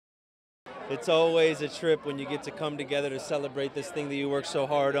it's always a trip when you get to come together to celebrate this thing that you work so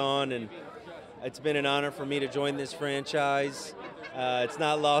hard on, and it's been an honor for me to join this franchise. It's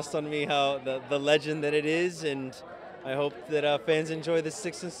not lost on me how the legend that it is, and I hope that fans enjoy the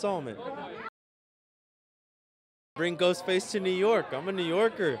 6th installment. Bring Ghostface to New York. I'm a New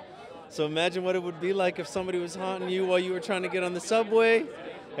Yorker. So imagine what it would be like if somebody was haunting you while you were trying to get on the subway.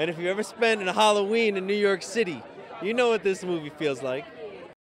 And if you ever spent a Halloween in New York City, you know what this movie feels like.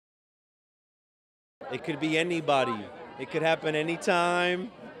 It could be anybody. It could happen anytime.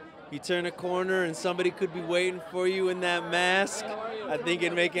 You turn a corner and somebody could be waiting for you in that mask. I think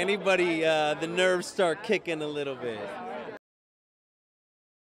it'd make anybody, the nerves start kicking a little bit.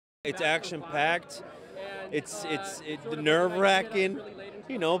 It's action-packed. It's nerve-wracking.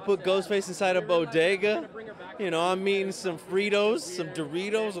 You know, put Ghostface inside a bodega. You know, I'm eating some Fritos, some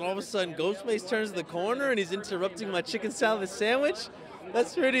Doritos, and all of a sudden Ghostface turns the corner and he's interrupting my chicken salad sandwich.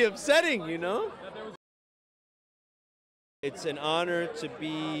 That's pretty upsetting, you know? It's an honor to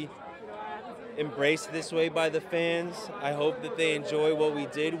be embraced this way by the fans. I hope that they enjoy what we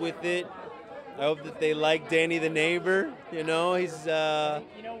did with it. I hope that they like Danny the neighbor. You know, he joins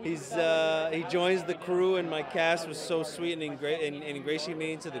the crew, and my cast was so sweet and ingratiating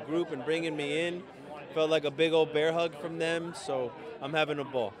me into the group and bringing me in. Felt like a big old bear hug from them, so I'm having a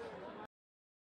ball.